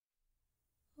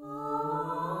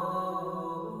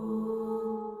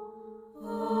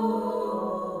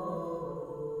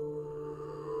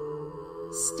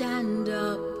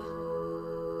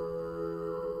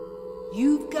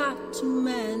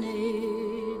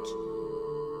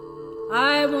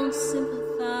won't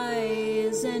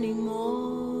sympathize anymore.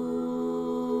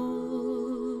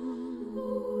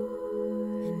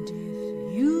 And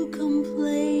if you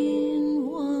complain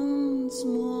once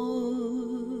more,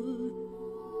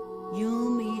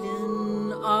 you'll meet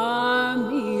an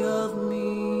army of me.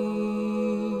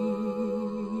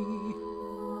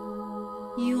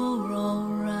 You're all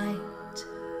right.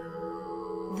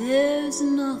 There's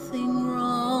nothing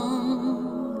wrong.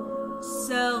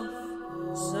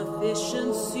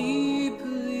 Self-sufficiency,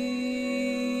 please.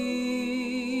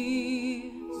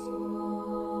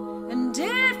 And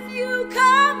if you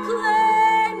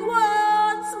complain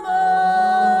once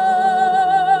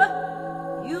more,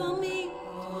 you'll meet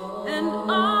an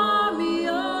army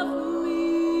of me.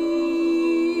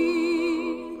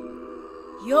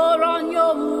 You're on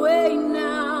your way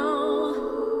now.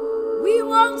 We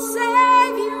won't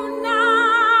save you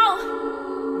now.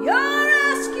 Your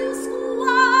rescue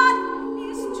squad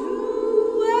is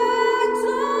too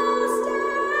exhausted.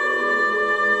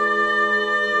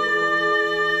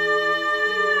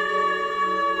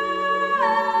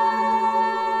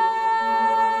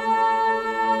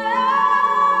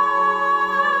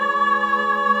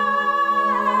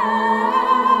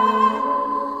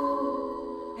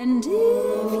 And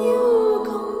if you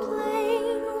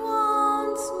complain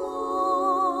once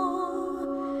more,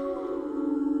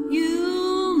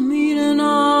 you'll meet an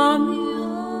army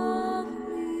of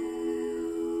me.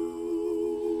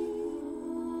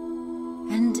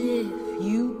 And if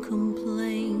you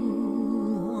complain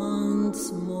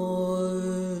once more,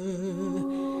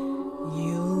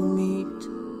 you'll meet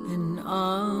an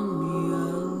army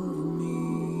of me.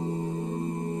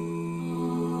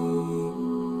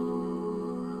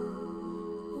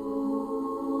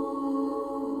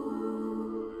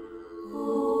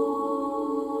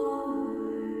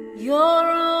 You're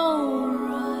all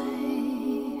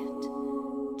right.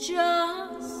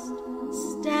 Just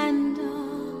stand up.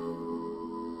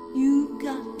 You've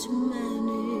got to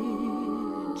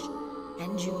manage,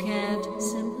 and you can't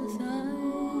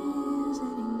sympathize